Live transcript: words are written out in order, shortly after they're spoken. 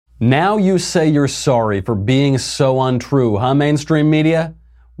Now you say you're sorry for being so untrue, huh, mainstream media?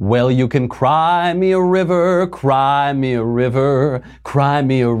 Well, you can cry me a river, cry me a river, cry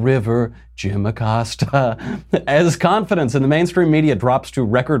me a river, Jim Acosta. As confidence in the mainstream media drops to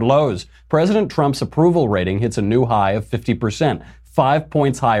record lows, President Trump's approval rating hits a new high of 50%, 5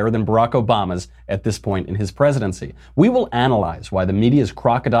 points higher than Barack Obama's at this point in his presidency. We will analyze why the media's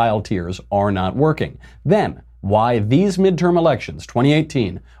crocodile tears are not working. Then, why these midterm elections,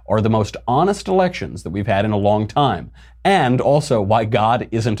 2018, are the most honest elections that we've had in a long time. And also why God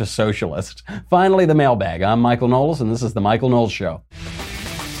isn't a socialist. Finally, the mailbag. I'm Michael Knowles, and this is The Michael Knowles Show.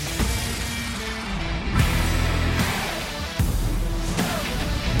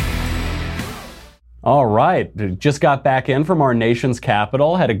 All right. Just got back in from our nation's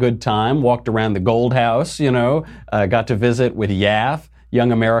capital, had a good time, walked around the Gold House, got to visit with YAF.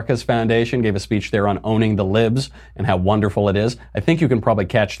 Young America's Foundation gave a speech there on owning the libs and how wonderful it is. I think you can probably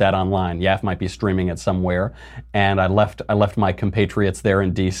catch that online. YAF might be streaming it somewhere. And I left my compatriots there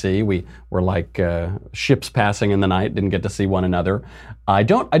in D.C. We were like ships passing in the night, didn't get to see one another. I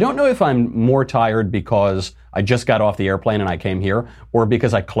don't know if I'm more tired because I just got off the airplane and I came here, or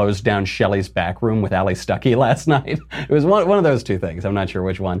because I closed down Shelley's back room with Ali Stuckey last night. It was one of those two things. I'm not sure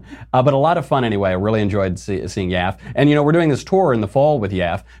which one. But a lot of fun anyway. I really enjoyed seeing YAF. And, we're doing this tour in the fall with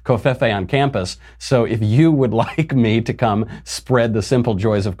YAF, Covfefe on campus. So if you would like me to come spread the simple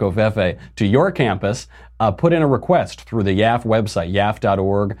joys of Covfefe to your campus, put in a request through the YAF website,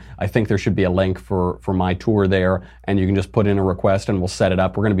 yaf.org. I think there should be a link for my tour there, and you can just put in a request and we'll set it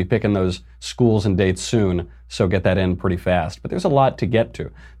up. We're going to be picking those schools and dates soon, so get that in pretty fast. But there's a lot to get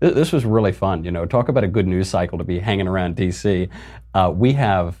to. This was really fun. Talk about a good news cycle to be hanging around D.C. We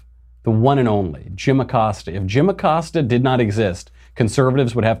have the one and only Jim Acosta. If Jim Acosta did not exist,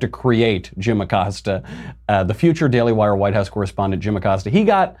 conservatives would have to create Jim Acosta. The future Daily Wire White House correspondent, Jim Acosta, he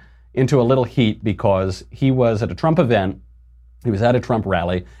got into a little heat because he was at a Trump event. He was at a Trump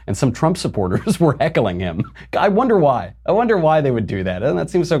rally, and some Trump supporters were heckling him. I wonder why. I wonder why they would do that. And that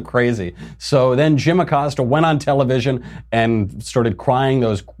seems so crazy. So then Jim Acosta went on television and started crying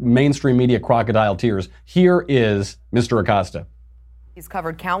those mainstream media crocodile tears. Here is Mr. Acosta. He's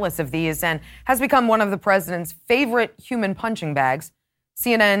covered countless of these and has become one of the president's favorite human punching bags.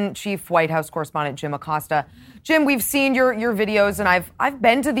 CNN chief White House correspondent Jim Acosta. Jim, we've seen your videos, and I've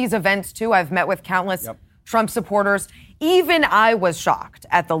been to these events too. I've met with countless Trump supporters. Even I was shocked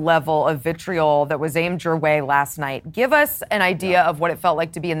at the level of vitriol that was aimed your way last night. Give us an idea of what it felt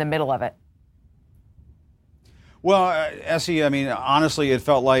like to be in the middle of it. Well, Essie, honestly, it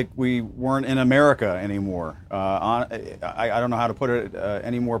felt like we weren't in America anymore. I don't know how to put it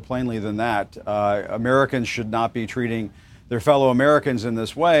any more plainly than that. Americans should not be treating their fellow Americans in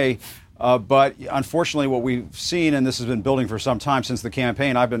this way. But unfortunately, what we've seen, and this has been building for some time since the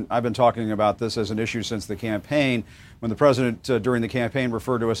campaign, I've been talking about this as an issue since the campaign, when the president during the campaign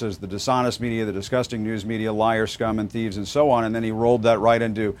referred to us as the dishonest media, the disgusting news media, liars, scum, and thieves, and so on. And then he rolled that right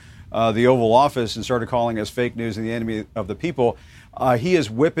into the Oval Office and started calling us fake news and the enemy of the people. He is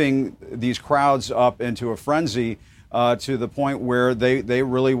whipping these crowds up into a frenzy to the point where they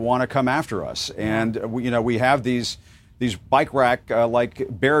really want to come after us. And we have these bike rack like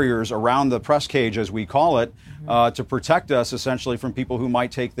barriers around the press cage, as we call it, to protect us essentially from people who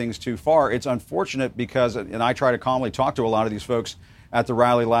might take things too far. It's unfortunate because, and I try to calmly talk to a lot of these folks at the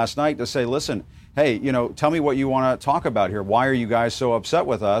rally last night to say, listen, hey, tell me what you want to talk about here. Why are you guys so upset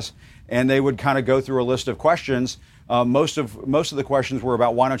with us? And they would kind of go through a list of questions. Most of the questions were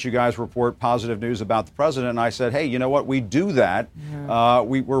about, why don't you guys report positive news about the president? And I said, hey, you know what? We do that.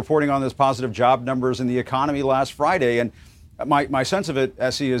 We were reporting on this positive job numbers in the economy last Friday. And my sense of it,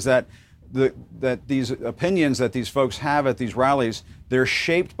 Essie, is that that these opinions that these folks have at these rallies, they're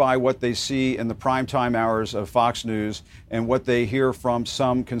shaped by what they see in the primetime hours of Fox News and what they hear from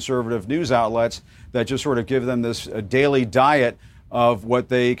some conservative news outlets that just sort of give them this daily diet of what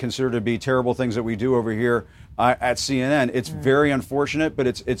they consider to be terrible things that we do over here at CNN. It's very unfortunate, but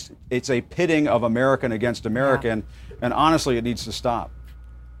it's a pitting of American against American, and honestly, it needs to stop.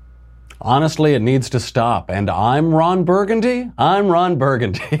 Honestly, it needs to stop. And I'm Ron Burgundy.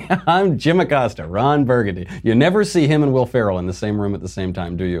 I'm Jim Acosta, Ron Burgundy. You never see him and Will Ferrell in the same room at the same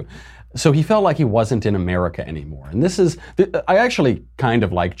time, do you? So he felt like he wasn't in America anymore. And I actually kind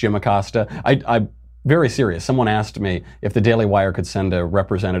of like Jim Acosta. I'm very serious. Someone asked me if the Daily Wire could send a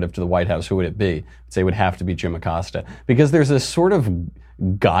representative to the White House, who would it be? I'd say it would have to be Jim Acosta. Because there's this sort of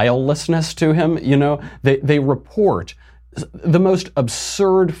guilelessness to him. They report the most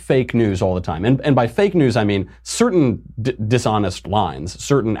absurd fake news all the time. And by fake news, I mean certain dishonest lines,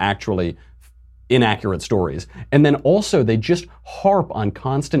 certain actually inaccurate stories. And then also they just harp on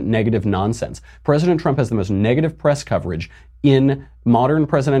constant negative nonsense. President Trump has the most negative press coverage in modern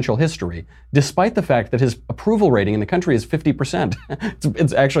presidential history, despite the fact that his approval rating in the country is 50%.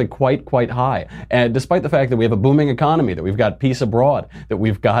 It's actually quite high. And despite the fact that we have a booming economy, that we've got peace abroad, that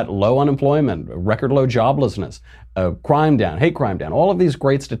we've got low unemployment, record low joblessness, crime down, hate crime down, all of these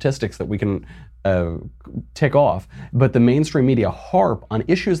great statistics that we can tick off, but the mainstream media harp on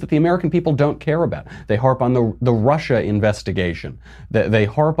issues that the American people don't care about. They harp on the Russia investigation. They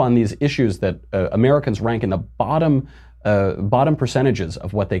harp on these issues that Americans rank in the bottom percentages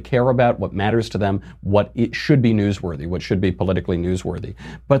of what they care about, what matters to them, what it should be newsworthy, what should be politically newsworthy.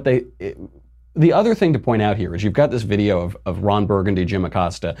 But the other thing to point out here is you've got this video of Ron Burgundy, Jim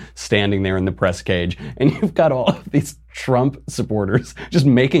Acosta standing there in the press cage, and you've got all of these Trump supporters just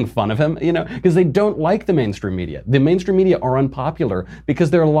making fun of him, because they don't like the mainstream media. The mainstream media are unpopular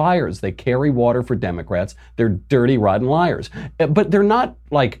because they're liars. They carry water for Democrats. They're dirty, rotten liars. But they're not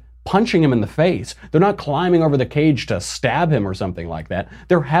like punching him in the face. They're not climbing over the cage to stab him or something like that.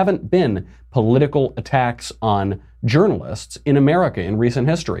 There haven't been political attacks on journalists in America in recent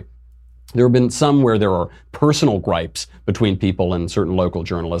history. There have been some where there are personal gripes between people and certain local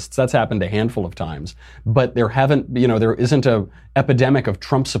journalists. That's happened a handful of times. But there isn't an epidemic of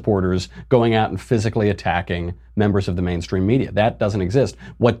Trump supporters going out and physically attacking members of the mainstream media. That doesn't exist.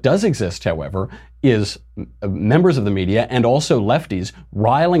 What does exist, however, is members of the media and also lefties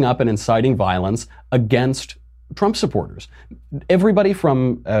riling up and inciting violence against Trump supporters. Everybody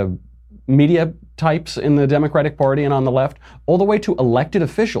from media types in the Democratic Party and on the left, all the way to elected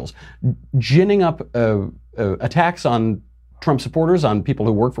officials, ginning up attacks on Trump supporters, on people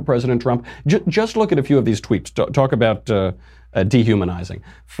who work for President Trump. Just look at a few of these tweets. Talk about dehumanizing.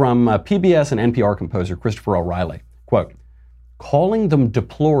 From PBS and NPR composer Christopher O'Reilly, quote, "Calling them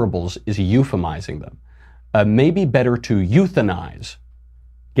deplorables is euphemizing them. Maybe better to euthanize.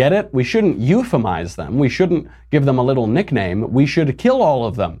 Get it? We shouldn't euphemize them. We shouldn't give them a little nickname. We should kill all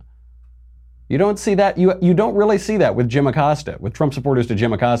of them." You don't see that. You don't really see that with Jim Acosta, with Trump supporters to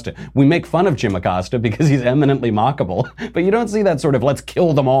Jim Acosta. We make fun of Jim Acosta because he's eminently mockable, but you don't see that sort of let's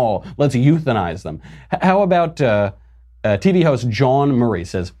kill them all, let's euthanize them. How about TV host John Murray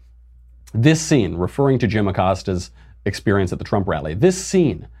says, this scene, referring to Jim Acosta's experience at the Trump rally, this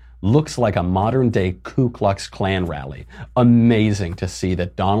scene looks like a modern-day Ku Klux Klan rally. Amazing to see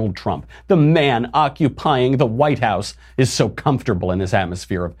that Donald Trump, the man occupying the White House, is so comfortable in this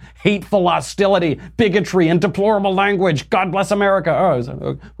atmosphere of hateful hostility, bigotry, and deplorable language. God bless America.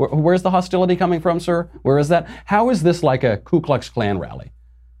 Oh, where's the hostility coming from, sir? Where is that? How is this like a Ku Klux Klan rally?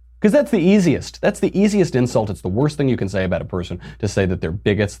 Because that's the easiest. That's the easiest insult. It's the worst thing you can say about a person, to say that they're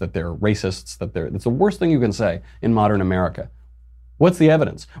bigots, that they're racists, that's the worst thing you can say in modern America. What's the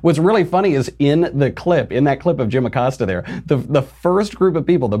evidence? What's really funny is in that clip of Jim Acosta there, the first group of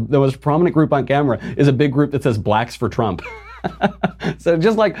people, the most prominent group on camera, is a big group that says Blacks for Trump. So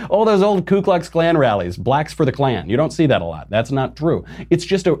just like all those old Ku Klux Klan rallies, Blacks for the Klan. You don't see that a lot. That's not true. It's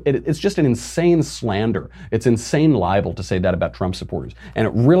just an insane slander. It's insane libel to say that about Trump supporters. And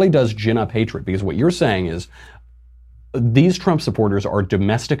it really does gin up hatred, because what you're saying is these Trump supporters are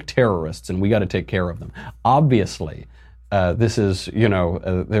domestic terrorists and we got to take care of them. Obviously, this is,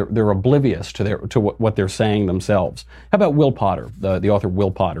 they're oblivious to what they're saying themselves. How about Will Potter, the author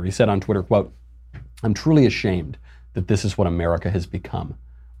Will Potter? He said on Twitter, quote, "I'm truly ashamed that this is what America has become.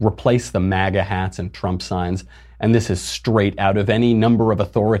 Replace the MAGA hats and Trump signs, and this is straight out of any number of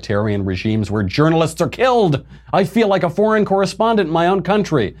authoritarian regimes where journalists are killed. I feel like a foreign correspondent in my own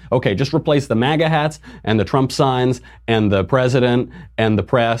country." Okay, just replace the MAGA hats and the Trump signs and the president and the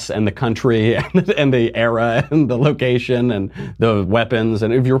press and the country and the era and the location and the weapons.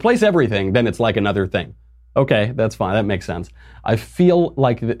 And if you replace everything, then it's like another thing. Okay, that's fine. That makes sense. I feel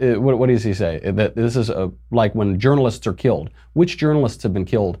like, what does he say? That this is like when journalists are killed. Which journalists have been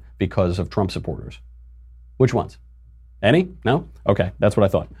killed because of Trump supporters? Which ones? Any? No? Okay, that's what I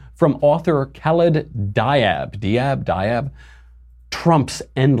thought. From author Khaled Diab, Trump's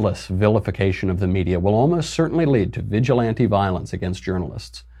endless vilification of the media will almost certainly lead to vigilante violence against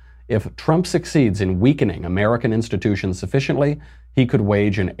journalists. If Trump succeeds in weakening American institutions sufficiently, he could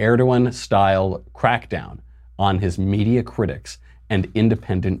wage an Erdogan-style crackdown on his media critics and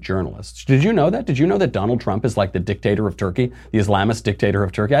independent journalists. Did you know that? Did you know that Donald Trump is like the dictator of Turkey, the Islamist dictator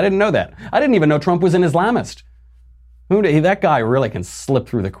of Turkey? I didn't know that. I didn't even know Trump was an Islamist. That guy really can slip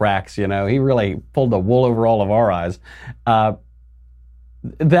through the cracks, He really pulled the wool over all of our eyes.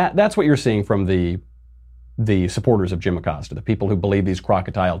 That's what you're seeing from the supporters of Jim Acosta, the people who believe these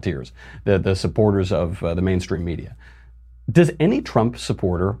crocodile tears, the supporters of the mainstream media. Does any Trump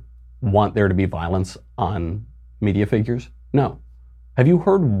supporter want there to be violence on media figures? No. Have you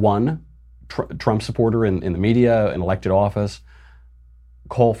heard one Trump supporter in the media, in elected office,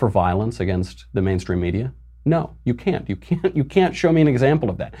 call for violence against the mainstream media? No, you can't. You can't show me an example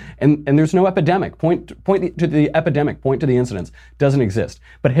of that. And there's no epidemic. Point to the epidemic. Point to the incidents. Doesn't exist.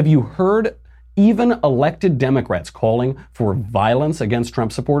 But have you heard even elected Democrats calling for violence against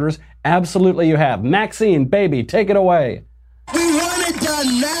Trump supporters? Absolutely, you have. Maxine, baby, take it away. We want it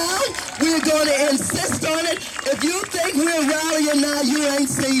done now. We're going to insist on it. If you think we're rallying now, you ain't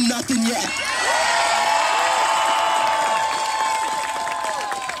seen nothing yet.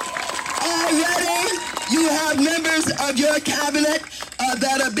 Already, you have members of your cabinet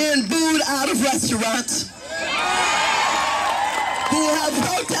that are being booed out of restaurants, who have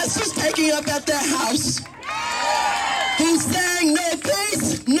protesters taking up at their house, who's saying no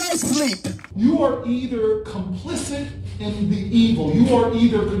peace, no sleep. You are either complicit in the evil, you are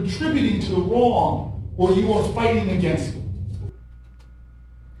either contributing to the wrong, or you are fighting against it.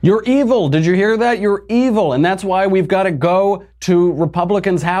 You're evil. Did you hear that? You're evil. And that's why we've got to go to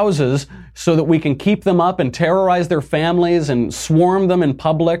Republicans' houses so that we can keep them up and terrorize their families and swarm them in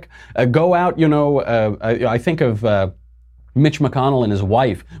public. Go out, I think of Mitch McConnell and his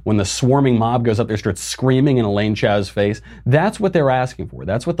wife when the swarming mob goes up there, starts screaming in Elaine Chao's face. That's what they're asking for.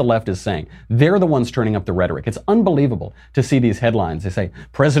 That's what the left is saying. They're the ones turning up the rhetoric. It's unbelievable to see these headlines. They say,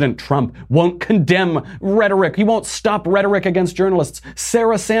 President Trump won't condemn rhetoric. He won't stop rhetoric against journalists.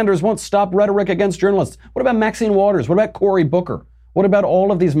 Sarah Sanders won't stop rhetoric against journalists. What about Maxine Waters? What about Cory Booker? What about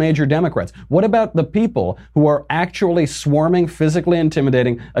all of these major Democrats? What about the people who are actually swarming, physically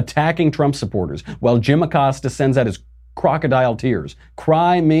intimidating, attacking Trump supporters while Jim Acosta sends out his crocodile tears?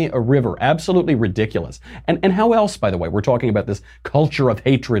 Cry me a river. Absolutely ridiculous. And how else, by the way, we're talking about this culture of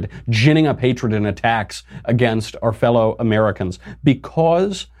hatred, ginning up hatred and attacks against our fellow Americans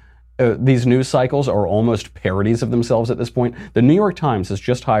because these news cycles are almost parodies of themselves at this point. The New York Times has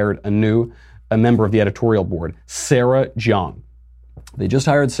just hired a member of the editorial board, Sarah Jiang. They just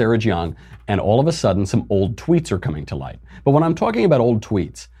hired Sarah Jiang, and all of a sudden some old tweets are coming to light. But when I'm talking about old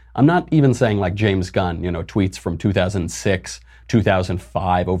tweets, I'm not even saying like James Gunn, tweets from 2006,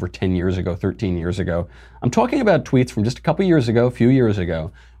 2005, over 10 years ago, 13 years ago. I'm talking about tweets from just a few years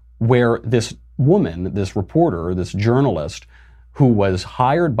ago, where this woman, this reporter, this journalist, who was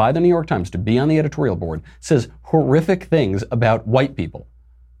hired by the New York Times to be on the editorial board, says horrific things about white people.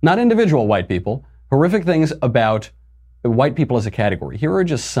 Not individual white people, horrific things about white people as a category. Here are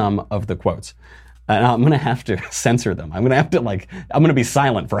just some of the quotes. And I'm going to have to censor them. I'm going to be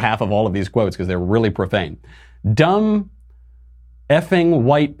silent for half of all of these quotes because they're really profane. Dumb effing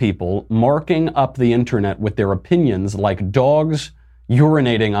white people marking up the internet with their opinions like dogs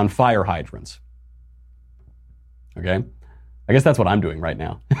urinating on fire hydrants. Okay? I guess that's what I'm doing right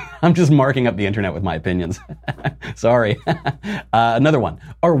now. I'm just marking up the internet with my opinions. Sorry. Another one.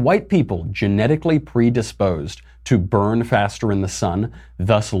 Are white people genetically predisposed to burn faster in the sun,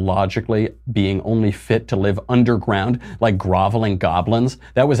 thus logically being only fit to live underground like groveling goblins?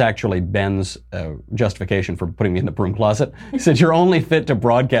 That was actually Ben's justification for putting me in the broom closet. He said, you're only fit to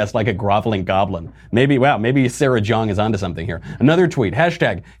broadcast like a groveling goblin. Maybe Sarah Jiang is onto something here. Another tweet,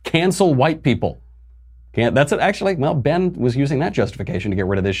 hashtag cancel white people. That's it. Actually, Ben was using that justification to get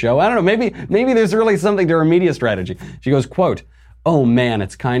rid of this show. I don't know. Maybe there's really something to her media strategy. She goes, quote, oh man,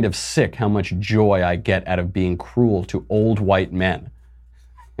 it's kind of sick how much joy I get out of being cruel to old white men.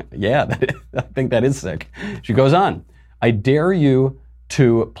 Yeah, I think that is sick. She goes on, I dare you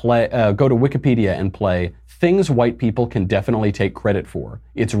to go to Wikipedia and play things white people can definitely take credit for.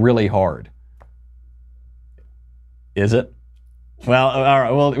 It's really hard. Is it? Well, all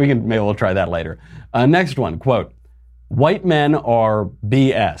right. Well, maybe we'll try that later. Next one, quote, white men are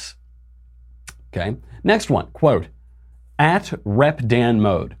BS. Okay. Next one, quote, at Rep Dan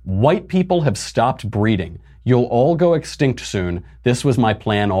Mode, white people have stopped breeding. You'll all go extinct soon. This was my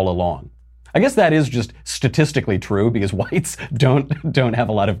plan all along. I guess that is just statistically true because whites don't have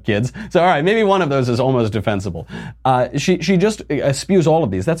a lot of kids. So, all right, maybe one of those is almost defensible. She just spews all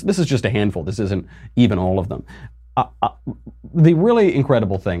of these. This is just a handful. This isn't even all of them. The really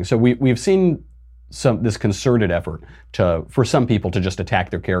incredible thing, so we've seen this concerted effort for some people to just attack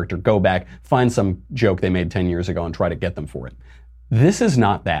their character, go back, find some joke they made 10 years ago and try to get them for it. This is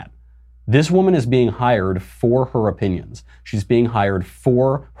not that. This woman is being hired for her opinions. She's being hired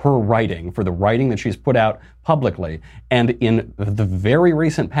for her writing, for the writing that she's put out publicly. And in the very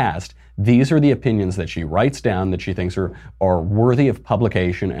recent past, these are the opinions that she writes down that she thinks are worthy of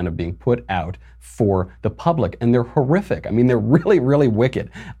publication and of being put out for the public. And they're horrific. I mean, they're really, really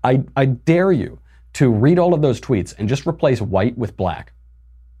wicked. I dare you to read all of those tweets and just replace white with black.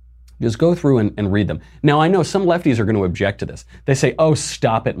 Just go through and read them. Now, I know some lefties are going to object to this. They say, oh,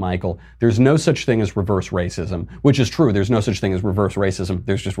 stop it, Michael. There's no such thing as reverse racism, which is true. There's no such thing as reverse racism.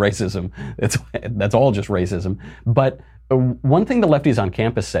 There's just racism. That's all just racism. But one thing the lefties on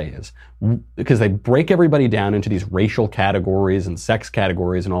campus say is, because they break everybody down into these racial categories and sex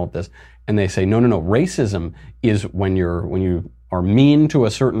categories and all of this, and they say, no, racism is when you are mean to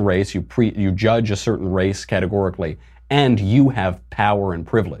a certain race, you judge a certain race categorically, and you have power and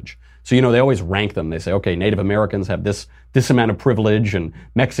privilege. So, they always rank them. They say, okay, Native Americans have this amount of privilege, and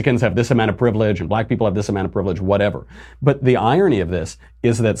Mexicans have this amount of privilege, and black people have this amount of privilege, whatever. But the irony of this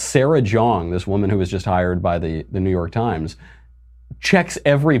is that Sarah Jeong, this woman who was just hired by the New York Times, checks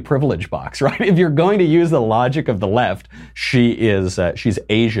every privilege box, right? If you're going to use the logic of the left, she's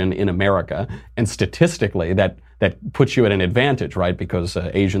Asian in America, and statistically that puts you at an advantage, right? Because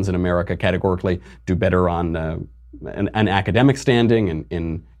Asians in America categorically do better on an academic standing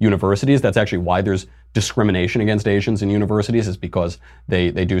in universities. That's actually why there's discrimination against Asians in universities, is because they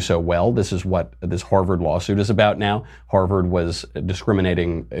do so well. This is what this Harvard lawsuit is about now. Harvard was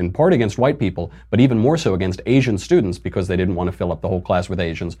discriminating in part against white people, but even more so against Asian students because they didn't want to fill up the whole class with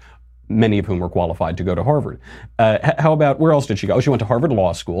Asians, many of whom were qualified to go to Harvard. How about, where else did she go? She went to Harvard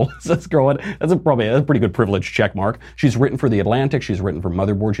Law School. So that's probably a pretty good privilege check mark. She's written for The Atlantic. She's written for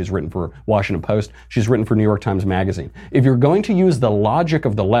Motherboard. She's written for Washington Post. She's written for New York Times Magazine. If you're going to use the logic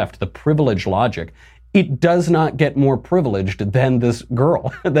of the left, the privilege logic, it does not get more privileged than this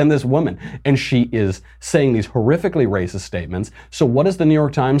girl, than this woman. And she is saying these horrifically racist statements. So what does the New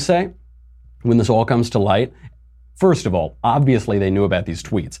York Times say when this all comes to light? First of all, obviously they knew about these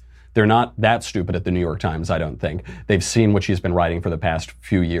tweets. They're not that stupid at the New York Times, I don't think. They've seen what she's been writing for the past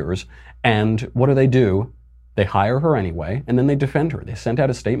few years. And what do? They hire her anyway, and then they defend her. They sent out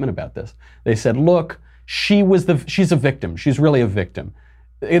a statement about this. They said, look, she's a victim. She's really a victim.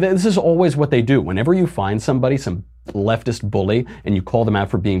 This is always what they do. Whenever you find somebody, some leftist bully, and you call them out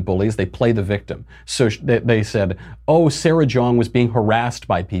for being bullies, they play the victim. So they said, oh, Sarah Jeong was being harassed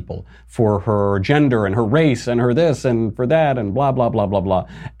by people for her gender and her race and her this and for that and blah, blah, blah, blah, blah.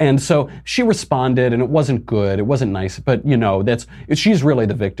 And so she responded, and it wasn't good. It wasn't nice. But, she's really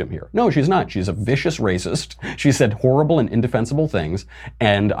the victim here. No, she's not. She's a vicious racist. She said horrible and indefensible things,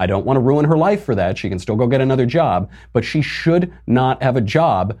 and I don't want to ruin her life for that. She can still go get another job, but she should not have a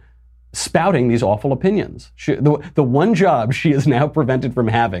job spouting these awful opinions. The one job she is now prevented from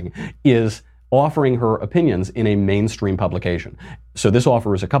having is offering her opinions in a mainstream publication. So this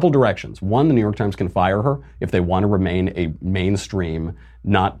offers a couple directions. One, the New York Times can fire her if they want to remain a mainstream,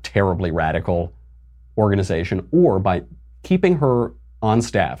 not terribly radical organization, or by keeping her on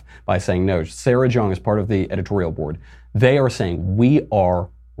staff, by saying, no, Sarah Jeong is part of the editorial board. They are saying, we are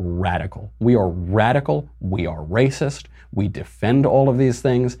radical. We are radical. We are racist. We defend all of these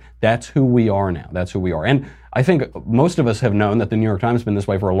things. That's who we are now. That's who we are. And I think most of us have known that the New York Times has been this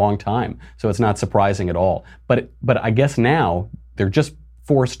way for a long time, so it's not surprising at all. But I guess now they're just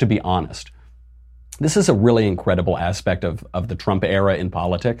forced to be honest. This is a really incredible aspect of the Trump era in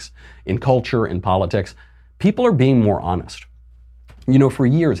politics, in culture, in politics. People are being more honest. For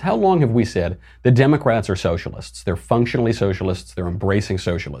years, how long have we said the Democrats are socialists? They're functionally socialists. They're embracing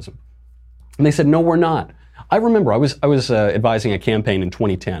socialism. And they said, no, we're not. I remember I was advising a campaign in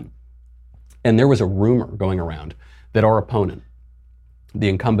 2010, and there was a rumor going around that our opponent, the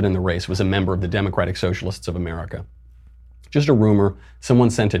incumbent in the race, was a member of the Democratic Socialists of America. Just a rumor. Someone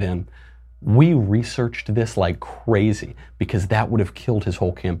sent it in. We researched this like crazy because that would have killed his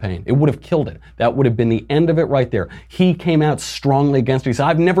whole campaign. It would have killed it. That would have been the end of it right there. He came out strongly against it. He said,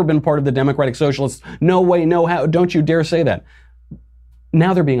 I've never been part of the Democratic Socialists. No way, no how. Don't you dare say that.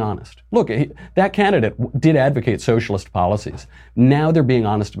 Now they're being honest. Look, that candidate did advocate socialist policies. Now they're being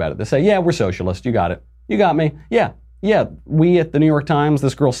honest about it. They say, yeah, we're socialist. You got it. You got me. Yeah. We at the New York Times,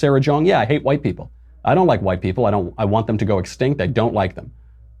 this girl, Sarah Jeong, I hate white people. I don't like white people. I want them to go extinct. I don't like them.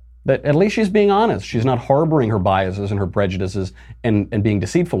 But at least she's being honest. She's not harboring her biases and her prejudices and being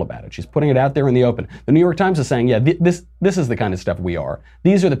deceitful about it. She's putting it out there in the open. The New York Times is saying, this is the kind of stuff we are.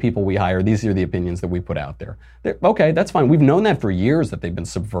 These are the people we hire. These are the opinions that we put out there. Okay, that's fine. We've known that for years, that they've been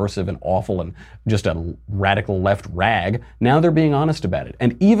subversive and awful and just a radical left rag. Now they're being honest about it.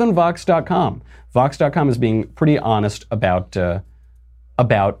 And even Vox.com. Vox.com is being pretty honest about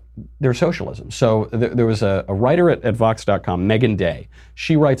their socialism. So there was a writer at Vox.com, Megan Day.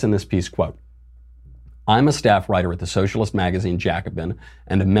 She writes in this piece, quote, I'm a staff writer at the socialist magazine Jacobin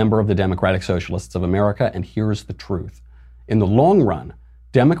and a member of the Democratic Socialists of America, and here's the truth. In the long run,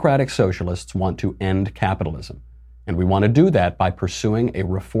 democratic socialists want to end capitalism. And we want to do that by pursuing a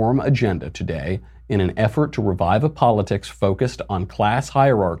reform agenda today in an effort to revive a politics focused on class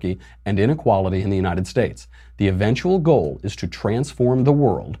hierarchy and inequality in the United States. The eventual goal is to transform the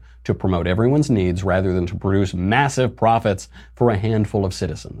world to promote everyone's needs rather than to produce massive profits for a handful of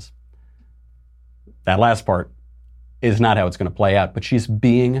citizens. That last part is not how it's going to play out, but she's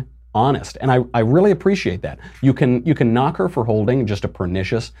being honest. And I really appreciate that. You can knock her for holding just a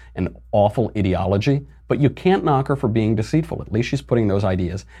pernicious and awful ideology, but you can't knock her for being deceitful. At least she's putting those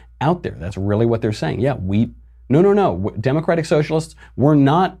ideas out there. That's really what they're saying. Yeah, no. Democratic Socialists, we're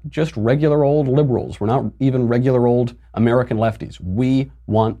not just regular old liberals. We're not even regular old American lefties. We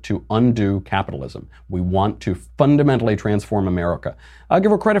want to undo capitalism. We want to fundamentally transform America. I'll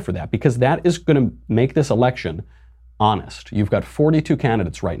give her credit for that because that is going to make this election honest. You've got 42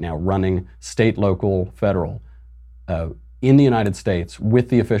 candidates right now running state, local, federal in the United States with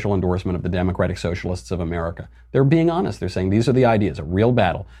the official endorsement of the Democratic Socialists of America. They're being honest. They're saying these are the ideas, a real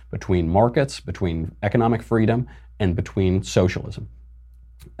battle between markets, between economic freedom, and between socialism.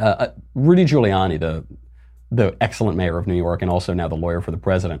 Rudy Giuliani, the excellent mayor of New York and also now the lawyer for the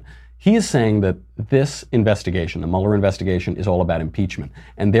president, he is saying that this investigation, the Mueller investigation, is all about impeachment,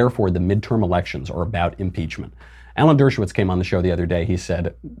 and therefore the midterm elections are about impeachment. Alan Dershowitz came on the show the other day. He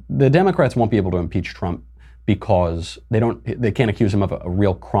said the Democrats won't be able to impeach Trump because they can't accuse him of a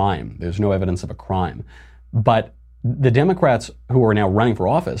real crime. There's no evidence of a crime. But the Democrats who are now running for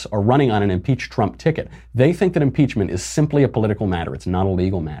office are running on an impeach Trump ticket. They think that impeachment is simply a political matter. It's not a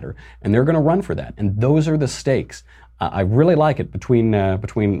legal matter. And they're going to run for that. And those are the stakes. I really like it between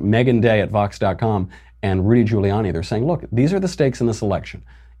Megan Day at Vox.com and Rudy Giuliani. They're saying, look, these are the stakes in this election.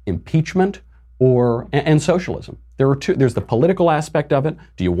 Impeachment and socialism. There's the political aspect of it.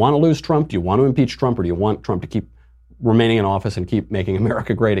 Do you want to lose Trump? Do you want to impeach Trump? Or do you want Trump to keep remaining in office and keep making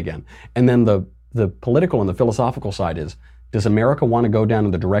America great again? And then the political and the philosophical side is, does America want to go down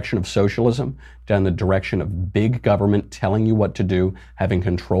in the direction of socialism, down the direction of big government telling you what to do, having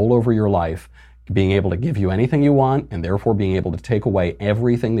control over your life, being able to give you anything you want, and therefore being able to take away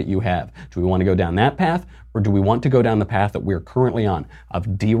everything that you have? Do we want to go down that path, or do we want to go down the path that we're currently on of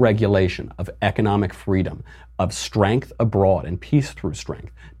deregulation, of economic freedom, of strength abroad and peace through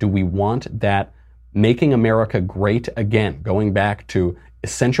strength? Do we want that making America great again, going back to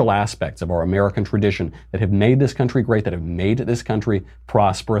essential aspects of our American tradition that have made this country great, that have made this country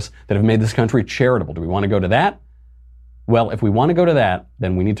prosperous, that have made this country charitable? Do we want to go to that? Well, if we want to go to that,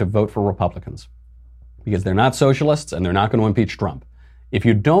 then we need to vote for Republicans because they're not socialists and they're not going to impeach Trump. If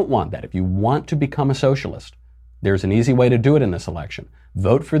you don't want that, if you want to become a socialist, there's an easy way to do it in this election.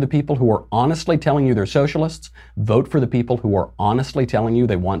 Vote for the people who are honestly telling you they're socialists. Vote for the people who are honestly telling you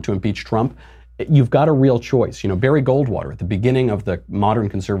they want to impeach Trump. You've got a real choice. You know, Barry Goldwater, at the beginning of the modern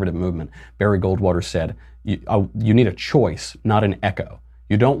conservative movement, Barry Goldwater said, you need a choice, not an echo.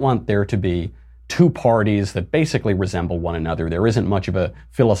 You don't want there to be two parties that basically resemble one another. There isn't much of a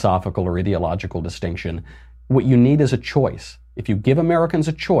philosophical or ideological distinction. What you need is a choice. If you give Americans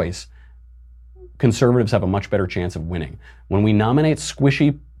a choice, conservatives have a much better chance of winning. When we nominate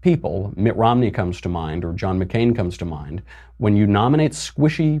squishy people, Mitt Romney comes to mind or John McCain comes to mind, when you nominate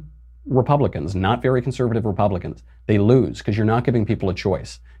squishy Republicans, not very conservative Republicans, they lose because you're not giving people a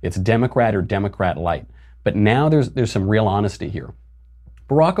choice. It's Democrat or Democrat light. But now there's some real honesty here.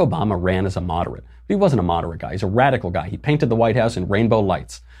 Barack Obama ran as a moderate. But he wasn't a moderate guy. He's a radical guy. He painted the White House in rainbow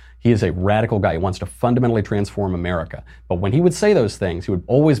lights. He is a radical guy. He wants to fundamentally transform America. But when he would say those things, he would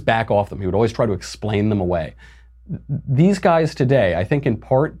always back off them. He would always try to explain them away. These guys today, I think in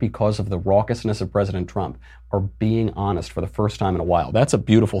part because of the raucousness of President Trump, are being honest for the first time in a while. That's a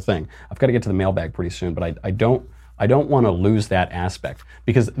beautiful thing. I've got to get to the mailbag pretty soon, but I don't want to lose that aspect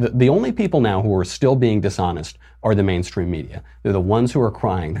because the only people now who are still being dishonest are the mainstream media. They're the ones who are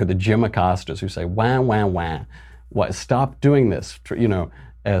crying. They're the Jim Acostas who say, wah, wah, wah. Stop doing this.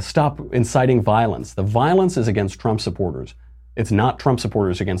 Stop inciting violence. The violence is against Trump supporters. It's not Trump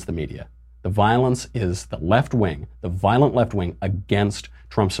supporters against the media. The violence is the left wing, the violent left wing against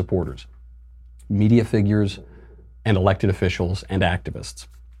Trump supporters, media figures and elected officials and activists.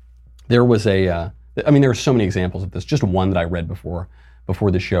 There was there are so many examples of this. Just one that I read before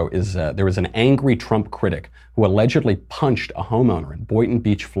the show is there was an angry Trump critic who allegedly punched a homeowner in Boynton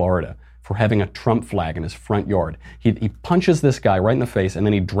Beach, Florida, for having a Trump flag in his front yard. He punches this guy right in the face and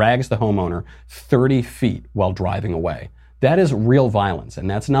then he drags the homeowner 30 feet while driving away. That is real violence, and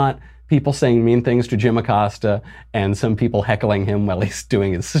that's not people saying mean things to Jim Acosta and some people heckling him while he's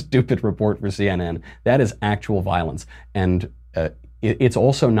doing his stupid report for CNN. That is actual violence. And it's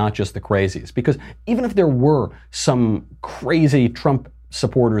also not just the crazies, because even if there were some crazy Trump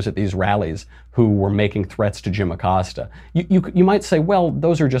supporters at these rallies who were making threats to Jim Acosta. You might say, well,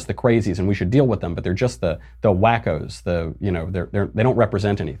 those are just the crazies and we should deal with them, but they're just the wackos. They don't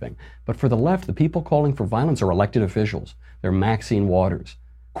represent anything. But for the left, the people calling for violence are elected officials. They're Maxine Waters.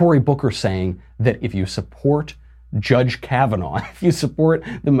 Cory Booker saying that if you support Judge Kavanaugh, if you support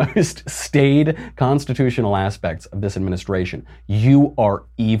the most staid constitutional aspects of this administration, you are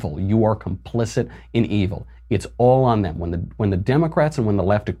evil. You are complicit in evil. It's all on them. When the Democrats and when the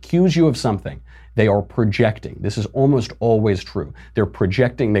left accuse you of something, they are projecting. This is almost always true. They're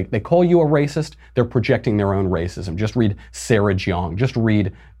projecting. They call you a racist. They're projecting their own racism. Just read Sarah Jeong. Just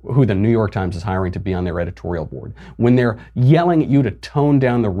read who the New York Times is hiring to be on their editorial board. When they're yelling at you to tone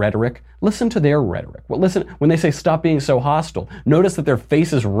down the rhetoric, listen to their rhetoric. Well, listen, when they say stop being so hostile, notice that their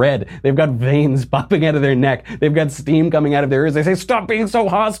face is red. They've got veins popping out of their neck. They've got steam coming out of their ears. They say stop being so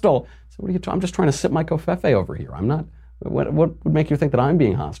hostile. So what are you talking? I'm just trying to sip my covfefe over here. I'm not. What would make you think that I'm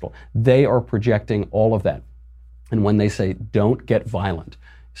being hostile? They are projecting all of that. And when they say don't get violent,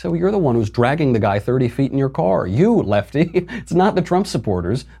 so you're the one who's dragging the guy 30 feet in your car. You, lefty. It's not the Trump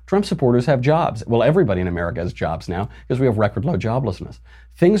supporters. Trump supporters have jobs. Well, everybody in America has jobs now because we have record low joblessness.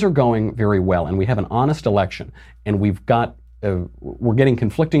 Things are going very well, and we have an honest election. And we're getting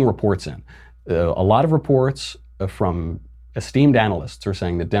conflicting reports in. A lot of reports from esteemed analysts are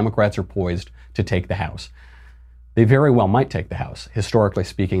saying that Democrats are poised to take the House. They very well might take the House. Historically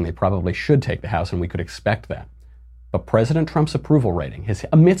speaking, they probably should take the House, and we could expect that. But President Trump's approval rating,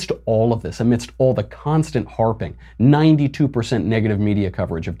 amidst all of this, amidst all the constant harping, 92% negative media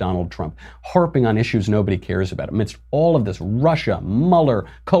coverage of Donald Trump, harping on issues nobody cares about, amidst all of this, Russia, Mueller,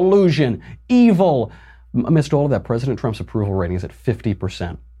 collusion, evil, amidst all of that, President Trump's approval rating is at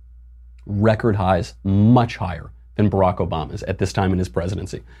 50%. Record highs, much higher than Barack Obama's at this time in his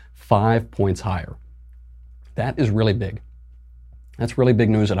presidency. 5 points higher. That is really big. That's really big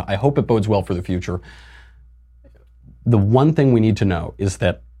news, and I hope it bodes well for the future. The one thing we need to know is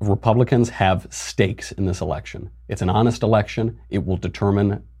that Republicans have stakes in this election. It's an honest election. It will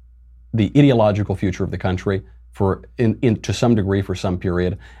determine the ideological future of the country to some degree for some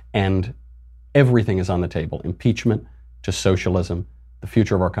period, and everything is on the table. Impeachment to socialism, the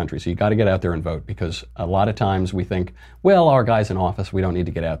future of our country. So you got to get out there and vote, because a lot of times we think, well, our guy's in office, we don't need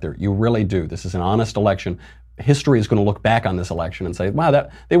to get out there. You really do. This is an honest election. History is going to look back on this election and say, wow,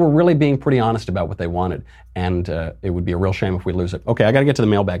 they were really being pretty honest about what they wanted, and it would be a real shame if we lose it. Okay, I got to get to the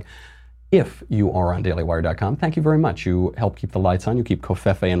mailbag. If you are on DailyWire.com, thank you very much. You help keep the lights on. You keep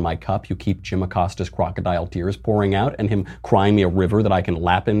covfefe in my cup. You keep Jim Acosta's crocodile tears pouring out and him crying me a river that I can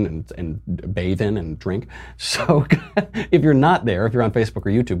lap in and bathe in and drink. So if you're not there, if you're on Facebook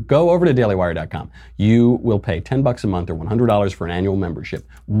or YouTube, go over to DailyWire.com. You will pay $10 a month or $100 for an annual membership.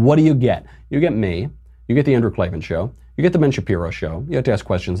 What do you get? You get me. You get the Andrew Klavan Show. You get the Ben Shapiro Show. You get to ask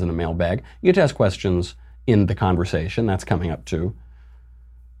questions in the mailbag. You get to ask questions in the conversation. That's coming up too.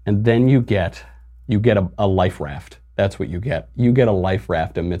 And then you get a life raft. That's what you get. You get a life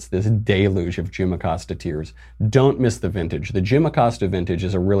raft amidst this deluge of Jim Acosta tears. Don't miss the vintage. The Jim Acosta vintage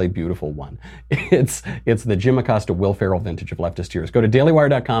is a really beautiful one. It's the Jim Acosta Will Ferrell vintage of leftist tears. Go to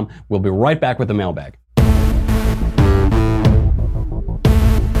dailywire.com. We'll be right back with the mailbag.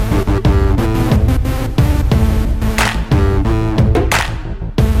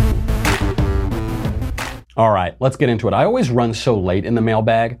 All right, let's get into it. I always run so late in the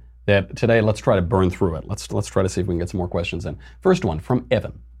mailbag that today let's try to burn through it. Let's try to see if we can get some more questions in. First one from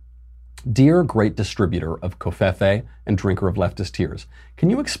Evan. Dear great distributor of covfefe and drinker of leftist tears, can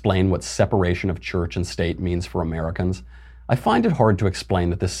you explain what separation of church and state means for Americans? I find it hard to explain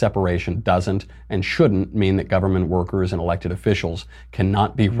that this separation doesn't and shouldn't mean that government workers and elected officials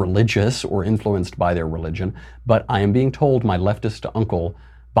cannot be religious or influenced by their religion, but I am being told by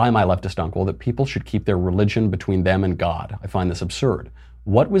my leftist uncle that people should keep their religion between them and God. I find this absurd.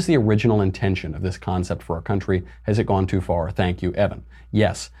 What was the original intention of this concept for our country? Has it gone too far? Thank you, Evan.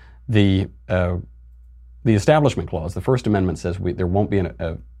 Yes, the Establishment Clause, the First Amendment says there won't be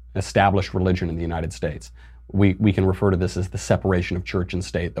an established religion in the United States. We can refer to this as the separation of church and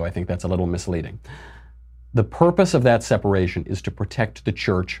state, though I think that's a little misleading. The purpose of that separation is to protect the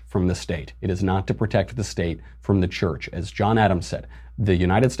church from the state. It is not to protect the state from the church. As John Adams said, the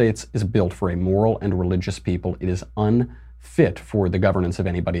United States is built for a moral and religious people. It is unfit for the governance of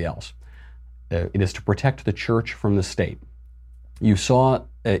anybody else. It is to protect the church from the state. You saw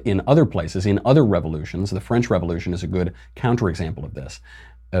in other places, in other revolutions, the French Revolution is a good counterexample of this.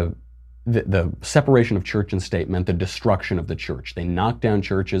 the separation of church and state meant the destruction of the church. They knocked down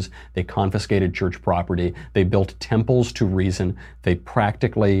churches. They confiscated church property. They built temples to reason. They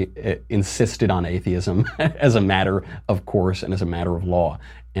practically insisted on atheism as a matter of course and as a matter of law.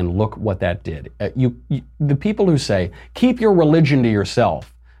 And look what that did. The people who say, keep your religion to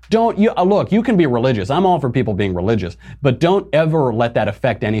yourself. Look, you can be religious. I'm all for people being religious, but don't ever let that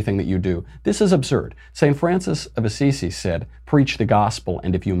affect anything that you do. This is absurd. St. Francis of Assisi said, preach the gospel,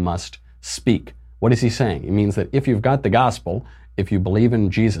 and if you must, speak. What is he saying? He means that if you've got the gospel, if you believe in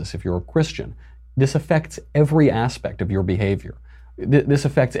Jesus, if you're a Christian, this affects every aspect of your behavior. This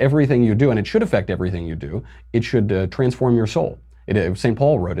affects everything you do, and it should affect everything you do. It should transform your soul. St.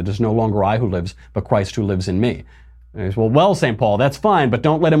 Paul wrote, it is no longer I who lives, but Christ who lives in me. And he says, well, St. Paul, that's fine, but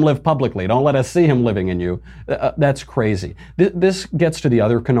don't let him live publicly. Don't let us see him living in you. That's crazy. This gets to the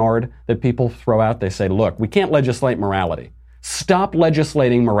other canard that people throw out. They say, look, we can't legislate morality. Stop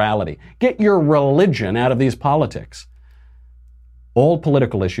legislating morality. Get your religion out of these politics. All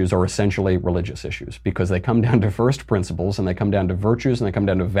political issues are essentially religious issues because they come down to first principles and they come down to virtues and they come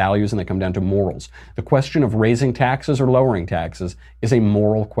down to values and they come down to morals. The question of raising taxes or lowering taxes is a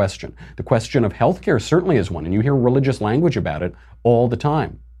moral question. The question of healthcare certainly is one, and you hear religious language about it all the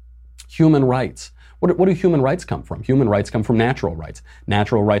time. Human rights. What do human rights come from? Human rights come from natural rights.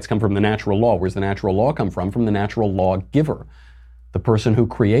 Natural rights come from the natural law. Where's the natural law come from? From the natural lawgiver, the person who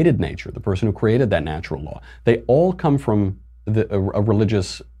created nature, the person who created that natural law. They all come from a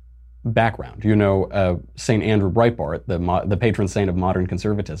religious background. You know, St. Andrew Breitbart, the patron saint of modern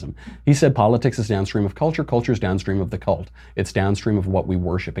conservatism, he said politics is downstream of culture, culture is downstream of the cult. It's downstream of what we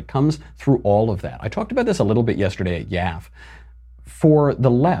worship. It comes through all of that. I talked about this a little bit yesterday at YAF. For the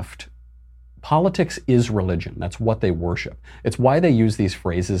left, politics is religion. That's what they worship. It's why they use these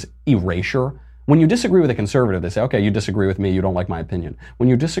phrases, erasure. When you disagree with a conservative, they say, okay, you disagree with me, you don't like my opinion. When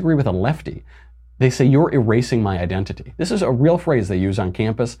you disagree with a lefty, they say, you're erasing my identity. This is a real phrase they use on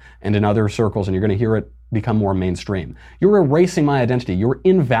campus and in other circles, and you're going to hear it become more mainstream. You're erasing my identity. You're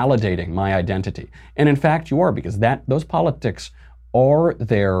invalidating my identity. And in fact, you are, because those politics are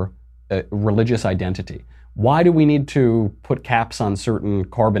their religious identity. Why do we need to put caps on certain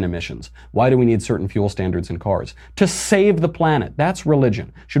carbon emissions? Why do we need certain fuel standards in cars? To save the planet. That's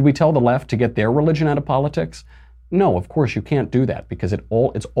religion. Should we tell the left to get their religion out of politics? No, of course you can't do that because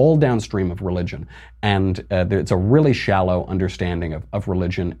it's all downstream of religion, and it's a really shallow understanding of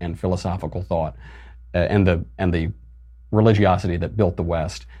religion and philosophical thought, and the religiosity that built the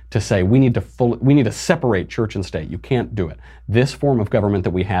West. To say we need to separate church and state. You can't do it. This form of government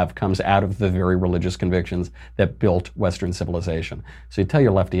that we have comes out of the very religious convictions that built Western civilization. So you tell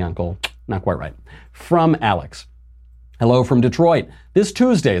your lefty uncle, not quite right. From Alex. Hello from Detroit. This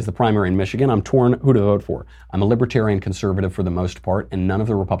Tuesday is the primary in Michigan. I'm torn who to vote for. I'm a libertarian conservative for the most part, and none of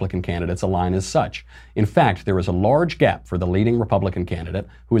the Republican candidates align as such. In fact, there is a large gap for the leading Republican candidate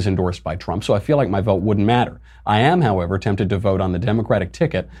who is endorsed by Trump, so I feel like my vote wouldn't matter. I am, however, tempted to vote on the Democratic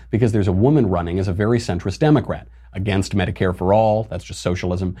ticket because there's a woman running as a very centrist Democrat, against Medicare for all, that's just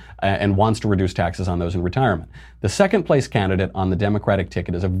socialism, and wants to reduce taxes on those in retirement. The second place candidate on the Democratic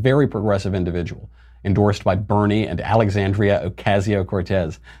ticket is a very progressive individual, endorsed by Bernie and Alexandria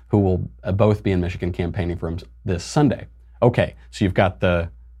Ocasio-Cortez, who will both be in Michigan campaigning for him this Sunday. Okay, so you've got the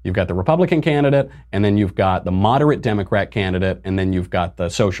Republican candidate, and then you've got the moderate Democrat candidate, and then you've got the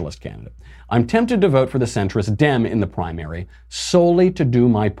socialist candidate. I'm tempted to vote for the centrist Dem in the primary solely to do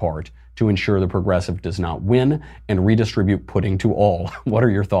my part to ensure the progressive does not win and redistribute pudding to all. What are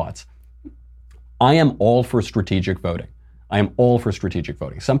your thoughts? I am all for strategic voting. I am all for strategic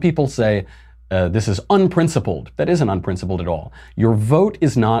voting. Some people say, this is unprincipled. That isn't unprincipled at all. Your vote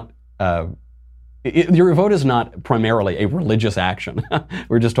is not primarily a religious action.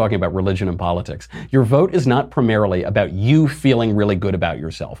 We're just talking about religion and politics. Your vote is not primarily about you feeling really good about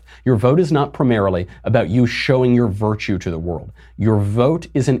yourself. Your vote is not primarily about you showing your virtue to the world. Your vote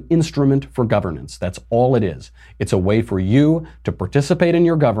is an instrument for governance. That's all it is. It's a way for you to participate in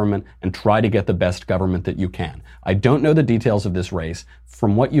your government and try to get the best government that you can. I don't know the details of this race.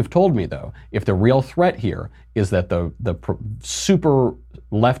 From what you've told me, though, if the real threat here is that the super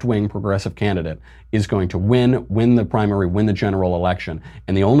left-wing progressive candidate is going to win the primary, win the general election,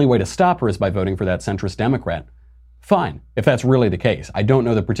 and the only way to stop her is by voting for that centrist Democrat, fine, if that's really the case. I don't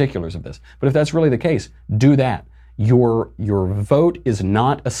know the particulars of this, but if that's really the case, do that. Your vote is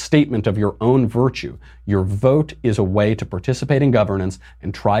not a statement of your own virtue. Your vote is a way to participate in governance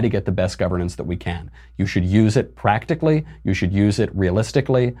and try to get the best governance that we can. You should use it practically. You should use it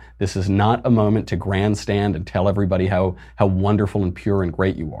realistically. This is not a moment to grandstand and tell everybody how wonderful and pure and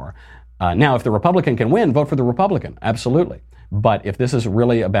great you are. Now, if the Republican can win, vote for the Republican. Absolutely. But if this is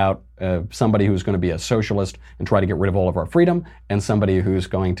really about somebody who's going to be a socialist and try to get rid of all of our freedom, and somebody who's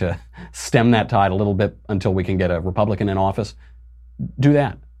going to stem that tide a little bit until we can get a Republican in office, do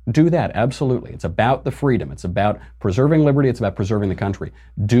that. Do that, absolutely. It's about the freedom. It's about preserving liberty. It's about preserving the country.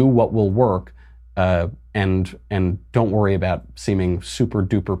 Do what will work, and don't worry about seeming super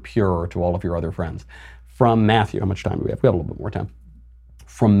duper pure to all of your other friends. From Matthew, how much time do we have? We have a little bit more time.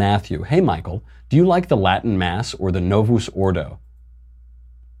 From Matthew, hey Michael, do you like the Latin Mass or the Novus Ordo?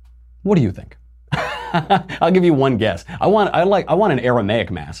 What do you think? I'll give you one guess. I want an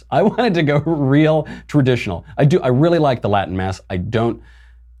Aramaic Mass. I wanted to go real traditional. I really like the Latin Mass. I don't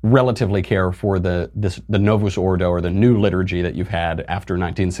relatively care for the Novus Ordo or the new liturgy that you've had after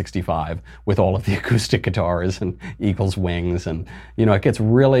 1965 with all of the acoustic guitars and eagle's wings, and it gets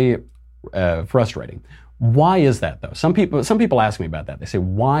really frustrating. Why is that though? Some people ask me about that. They say,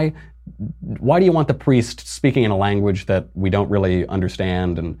 why do you want the priest speaking in a language that we don't really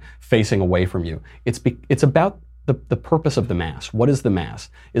understand and facing away from you? It's about the purpose of the Mass. What is the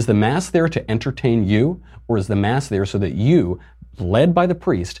Mass? Is the Mass there to entertain you, or is the Mass there so that you, led by the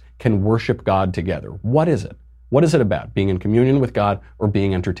priest, can worship God together? What is it? What is it about? Being in communion with God or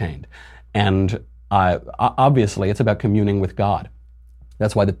being entertained? And obviously, it's about communing with God.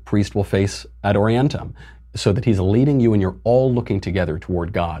 That's why the priest will face ad orientem, so that he's leading you and you're all looking together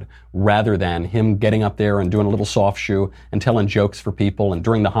toward God, rather than him getting up there and doing a little soft shoe and telling jokes for people. And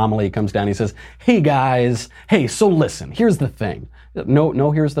during the homily, he comes down, he says, hey guys, hey, so listen, here's the thing.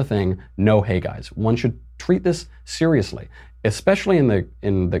 No, here's the thing. No, hey guys. One should treat this seriously, especially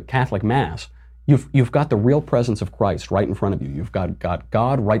in the Catholic Mass. You've got the real presence of Christ right in front of you. You've got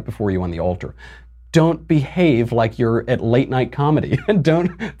God right before you on the altar. Don't behave like you're at late night comedy, and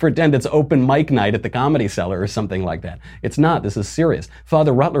don't pretend it's open mic night at the Comedy Cellar or something like that. It's not. This is serious.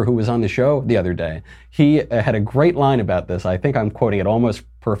 Father Rutler, who was on the show the other day, he had a great line about this. I think I'm quoting it almost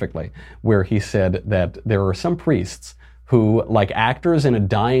perfectly, where he said that there are some priests who, like actors in a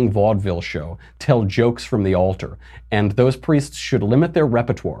dying vaudeville show, tell jokes from the altar. And those priests should limit their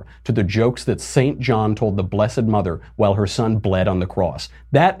repertoire to the jokes that St. John told the Blessed Mother while her son bled on the cross.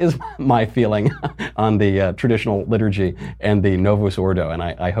 That is my feeling on the traditional liturgy and the Novus Ordo. And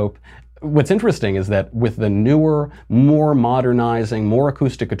I hope... What's interesting is that with the newer, more modernizing, more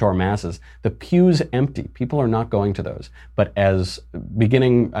acoustic guitar masses, the pews empty. People are not going to those. But as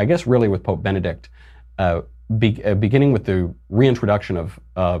beginning, I guess really with Pope Benedict, beginning with the reintroduction of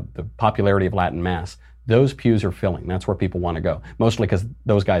the popularity of Latin Mass, those pews are filling. That's where people want to go. Mostly because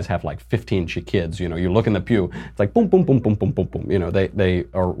those guys have like 15 kids. You look in the pew, it's like boom, boom, boom, boom, boom, boom, boom. They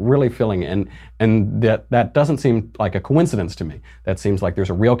are really filling, and that doesn't seem like a coincidence to me. That seems like there's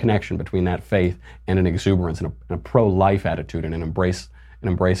a real connection between that faith and an exuberance and a pro-life attitude and an embrace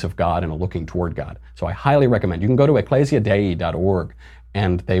of God and a looking toward God. So I highly recommend. You can go to ecclesiadei.org,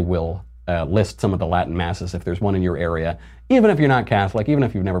 and they will list some of the Latin Masses if there's one in your area. Even if you're not Catholic, even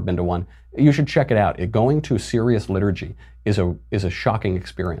if you've never been to one, you should check it out. Going to serious liturgy is a shocking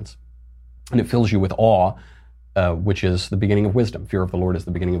experience. And it fills you with awe, which is the beginning of wisdom. Fear of the Lord is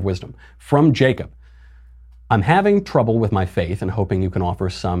the beginning of wisdom. From Jacob, I'm having trouble with my faith and hoping you can offer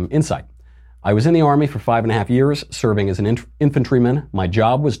some insight. I was in the Army for 5.5 years, serving as an infantryman. My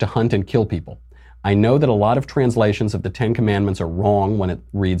job was to hunt and kill people. I know that a lot of translations of the Ten Commandments are wrong when it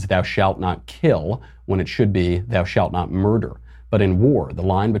reads, thou shalt not kill, when it should be, thou shalt not murder. But in war, the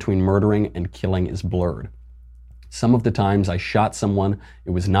line between murdering and killing is blurred. Some of the times I shot someone, it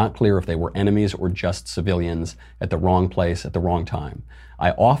was not clear if they were enemies or just civilians at the wrong place at the wrong time.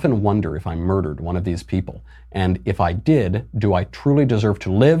 I often wonder if I murdered one of these people. And if I did, do I truly deserve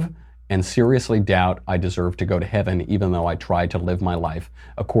to live? And seriously doubt I deserve to go to heaven even though I tried to live my life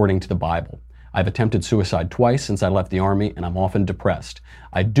according to the Bible. I've attempted suicide twice since I left the Army, and I'm often depressed.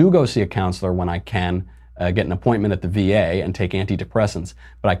 I do go see a counselor when I can, get an appointment at the VA and take antidepressants,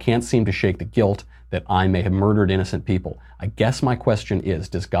 but I can't seem to shake the guilt that I may have murdered innocent people. I guess my question is,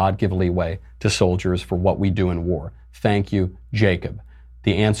 does God give leeway to soldiers for what we do in war? Thank you, Jacob.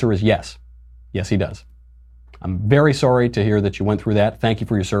 The answer is yes. Yes, he does. I'm very sorry to hear that you went through that. Thank you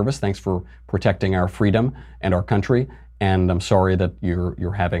for your service. Thanks for protecting our freedom and our country. And I'm sorry that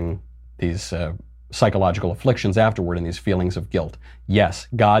you're having these psychological afflictions afterward and these feelings of guilt. Yes,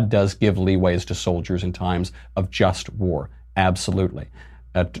 God does give leeways to soldiers in times of just war. Absolutely.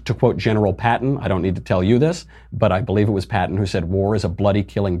 To quote General Patton, I don't need to tell you this, but I believe it was Patton who said, war is a bloody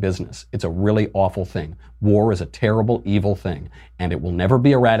killing business. It's a really awful thing. War is a terrible, evil thing, and it will never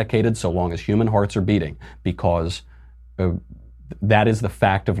be eradicated so long as human hearts are beating, because that is the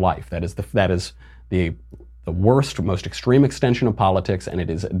fact of life. That is the the worst, most extreme extension of politics, and it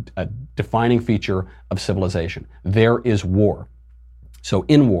is a defining feature of civilization. There is war. So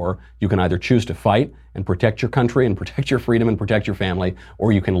in war, you can either choose to fight and protect your country and protect your freedom and protect your family,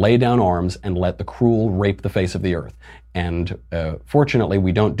 or you can lay down arms and let the cruel rape the face of the earth. And fortunately,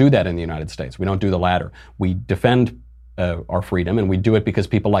 we don't do that in the United States. We don't do the latter. We defend our freedom, and we do it because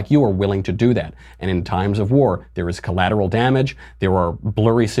people like you are willing to do that. And in times of war, there is collateral damage. There are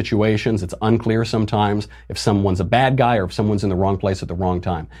blurry situations. It's unclear sometimes if someone's a bad guy or if someone's in the wrong place at the wrong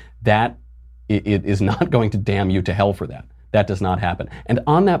time. That it is not going to damn you to hell for that. That does not happen. And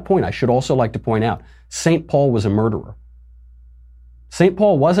on that point, I should also like to point out, St. Paul was a murderer. St.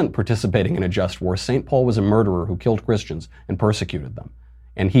 Paul wasn't participating in a just war. St. Paul was a murderer who killed Christians and persecuted them.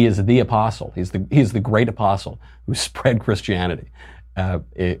 And he is the apostle. He's the great apostle who spread Christianity.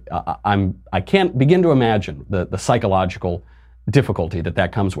 I can't begin to imagine the psychological difficulty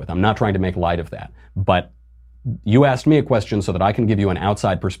that comes with. I'm not trying to make light of that. But you asked me a question so that I can give you an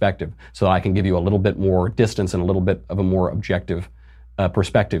outside perspective, so that I can give you a little bit more distance and a little bit of a more objective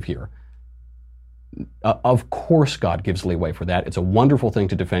perspective here. Of course, God gives leeway for that. It's a wonderful thing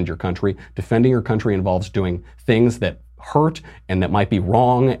to defend your country. Defending your country involves doing things that hurt and that might be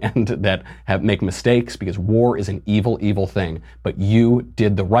wrong and that make mistakes, because war is an evil, evil thing. But you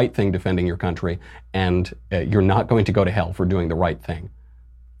did the right thing defending your country, and you're not going to go to hell for doing the right thing.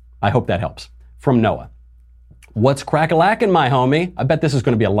 I hope that helps. From Noah. What's crack-a-lackin', my homie? I bet this is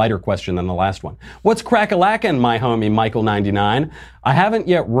going to be a lighter question than the last one. What's crack-a-lackin', my homie, Michael99? I haven't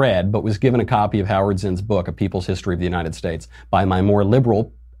yet read, but was given a copy of Howard Zinn's book, A People's History of the United States, by my more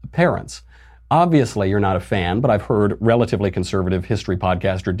liberal parents. Obviously, you're not a fan, but I've heard relatively conservative history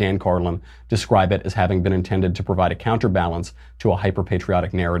podcaster Dan Carlin describe it as having been intended to provide a counterbalance to a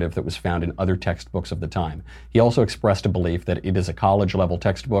hyper-patriotic narrative that was found in other textbooks of the time. He also expressed a belief that it is a college-level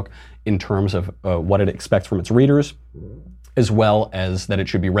textbook in terms of what it expects from its readers, as well as that it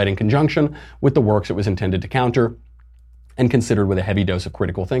should be read in conjunction with the works it was intended to counter, and considered with a heavy dose of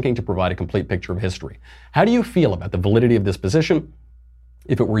critical thinking to provide a complete picture of history. How do you feel about the validity of this position?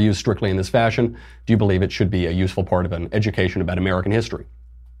 If it were used strictly in this fashion, do you believe it should be a useful part of an education about American history?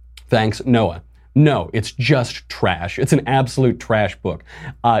 Thanks, Noah. No, it's just trash. It's an absolute trash book.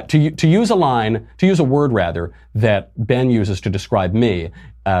 To use a word that Ben uses to describe me,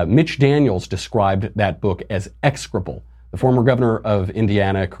 Mitch Daniels described that book as execrable. The former governor of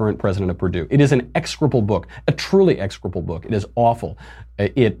Indiana, current president of Purdue. It is an execrable book, a truly execrable book. It is awful.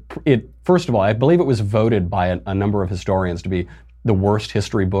 First of all, I believe it was voted by a number of historians to be the worst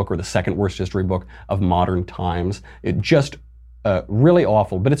history book or the second worst history book of modern times. It just really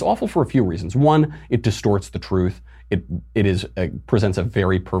awful, but it's awful for a few reasons. One, it distorts the truth. It presents a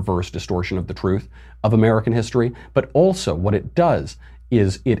very perverse distortion of the truth of American history. But also what it does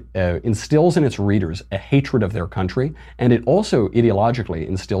is it instills in its readers a hatred of their country, and it also ideologically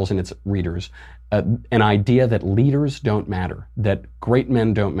instills in its readers an idea that leaders don't matter, that great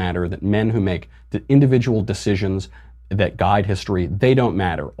men don't matter, that men who make the individual decisions that guide history, they don't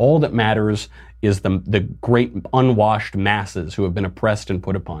matter. All that matters is the great unwashed masses who have been oppressed and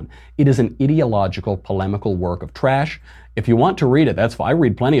put upon. It is an ideological, polemical work of trash. If you want to read it, that's fine. I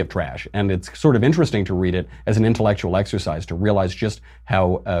read plenty of trash, and it's sort of interesting to read it as an intellectual exercise to realize just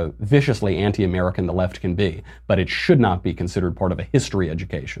how viciously anti-American the left can be. But it should not be considered part of a history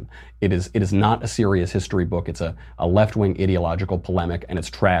education. It is not a serious history book. It's a left-wing ideological polemic, and it's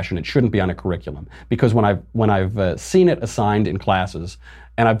trash, and it shouldn't be on a curriculum. Because when I've seen it assigned in classes,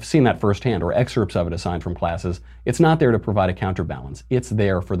 and I've seen that firsthand, or excerpts of it assigned from classes, it's not there to provide a counterbalance. It's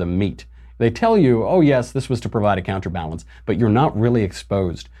there for the meat. They tell you, oh yes, this was to provide a counterbalance, but you're not really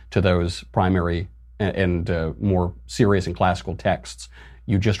exposed to those primary and more serious and classical texts.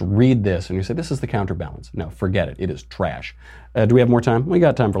 You just read this and you say, this is the counterbalance. No, forget it. It is trash. Do we have more time? We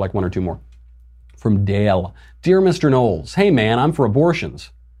got time for like one or two more. From Dale. Dear Mr. Knowles, hey man, I'm for abortions.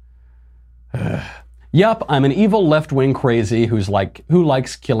 Yup, I'm an evil left-wing crazy who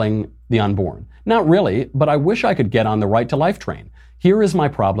likes killing the unborn. Not really, but I wish I could get on the right to life train. Here is my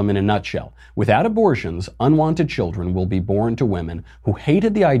problem in a nutshell. Without abortions, unwanted children will be born to women who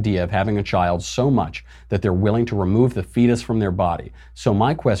hated the idea of having a child so much that they're willing to remove the fetus from their body. So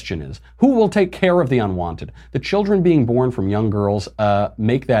my question is, who will take care of the unwanted? The children being born from young girls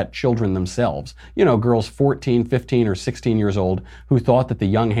make that children themselves. You know, girls 14, 15, or 16 years old who thought that the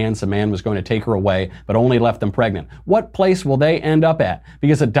young handsome man was going to take her away but only left them pregnant. What place will they end up at?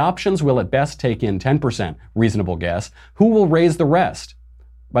 Because adoptions will at best take in 10%, reasonable guess. Who will raise the rest?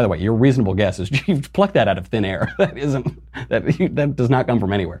 By the way, your reasonable guess is you've plucked that out of thin air. That does not come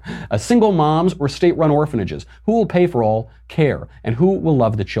from anywhere. Single moms or state-run orphanages. Who will pay for all care, and who will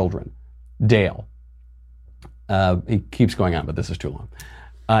love the children? Dale. He keeps going on, but this is too long.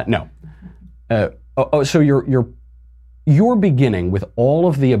 No. So you're beginning with all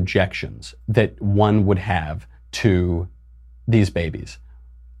of the objections that one would have to these babies.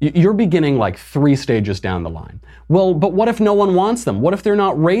 You're beginning like 3 stages down the line. Well, but what if no one wants them? What if they're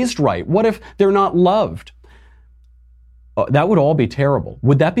not raised right? What if they're not loved? That would all be terrible.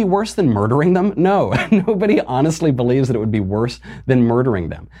 Would that be worse than murdering them? No. Nobody honestly believes that it would be worse than murdering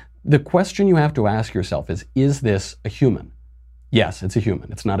them. The question you have to ask yourself is this a human? Yes, it's a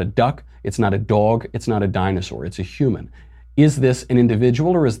human. It's not a duck. It's not a dog. It's not a dinosaur. It's a human. Is this an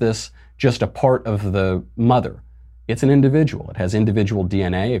individual, or is this just a part of the mother? It's an individual. It has individual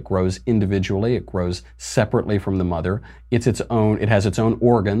DNA. It grows individually. It grows separately from the mother. It has its own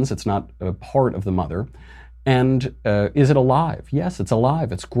organs. It's not a part of the mother. And is it alive? Yes, it's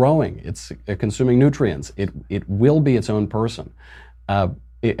alive. It's growing. It's consuming nutrients. It will be its own person.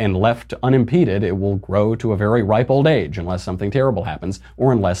 And left unimpeded, it will grow to a very ripe old age unless something terrible happens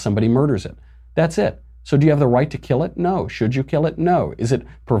or unless somebody murders it. That's it. So do you have the right to kill it? No. Should you kill it? No. Is it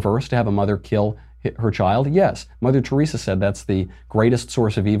perverse to have a mother kill her child? Yes. Mother Teresa said that's the greatest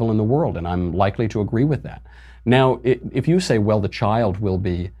source of evil in the world, and I'm likely to agree with that. Now, if you say, well, the child will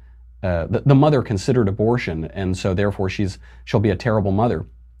be, the mother considered abortion, and so therefore she'll be a terrible mother.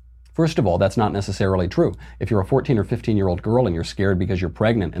 First of all, that's not necessarily true. If you're a 14 or 15-year-old girl and you're scared because you're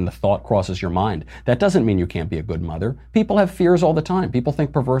pregnant and the thought crosses your mind, that doesn't mean you can't be a good mother. People have fears all the time. People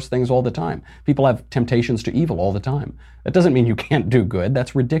think perverse things all the time. People have temptations to evil all the time. That doesn't mean you can't do good.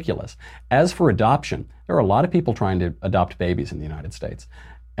 That's ridiculous. As for adoption, there are a lot of people trying to adopt babies in the United States.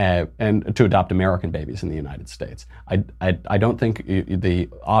 And to adopt American babies in the United States. I don't think the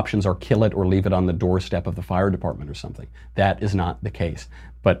options are kill it or leave it on the doorstep of the fire department or something. That is not the case.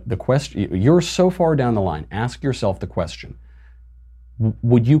 But the question, you're so far down the line, ask yourself the question,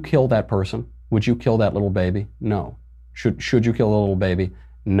 would you kill that person? Would you kill that little baby? No. Should you kill a little baby?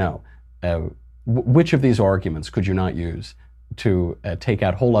 No. Which of these arguments could you not use to take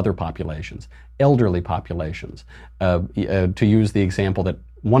out whole other populations, elderly populations, to use the example that,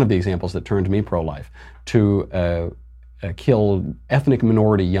 one of the examples that turned me pro-life, to kill ethnic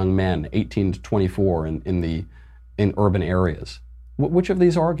minority young men, 18 to 24 in urban areas. Which of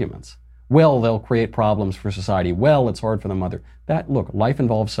these arguments? Well, they'll create problems for society. Well, it's hard for the mother. Look, life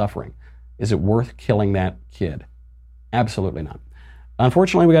involves suffering. Is it worth killing that kid? Absolutely not.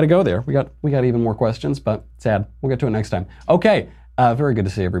 Unfortunately, we got to go there. We got even more questions, but sad. We'll get to it next time. Okay. Very good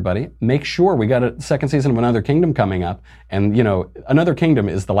to see everybody. Make sure we got a second season of Another Kingdom coming up. And, Another Kingdom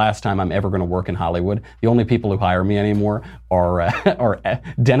is the last time I'm ever going to work in Hollywood. The only people who hire me anymore are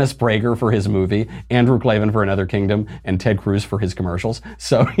Dennis Prager for his movie, Andrew Klavan for Another Kingdom, and Ted Cruz for his commercials.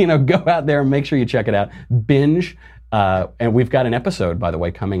 So, go out there and make sure you check it out. Binge. And we've got an episode, by the way,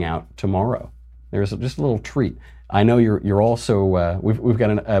 coming out tomorrow. There's just a little treat. I know you're also, we've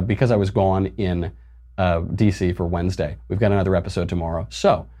got because I was gone in DC for Wednesday. We've got another episode tomorrow.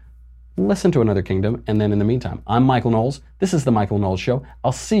 So listen to Another Kingdom, and then in the meantime, I'm Michael Knowles. This is The Michael Knowles Show.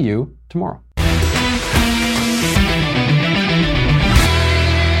 I'll see you tomorrow.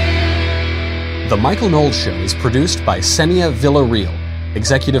 The Michael Knowles Show is produced by Senia Villarreal.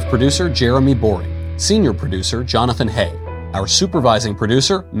 Executive producer Jeremy Boring. Senior producer Jonathan Hay. Our supervising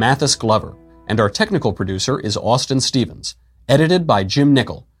producer Mathis Glover. And our technical producer is Austin Stevens. Edited by Jim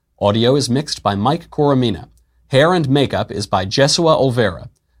Nickel. Audio is mixed by Mike Coromina. Hair and makeup is by Jesua Olvera.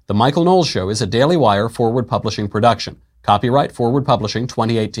 The Michael Knowles Show is a Daily Wire Forward Publishing production. Copyright Forward Publishing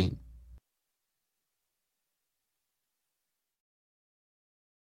 2018.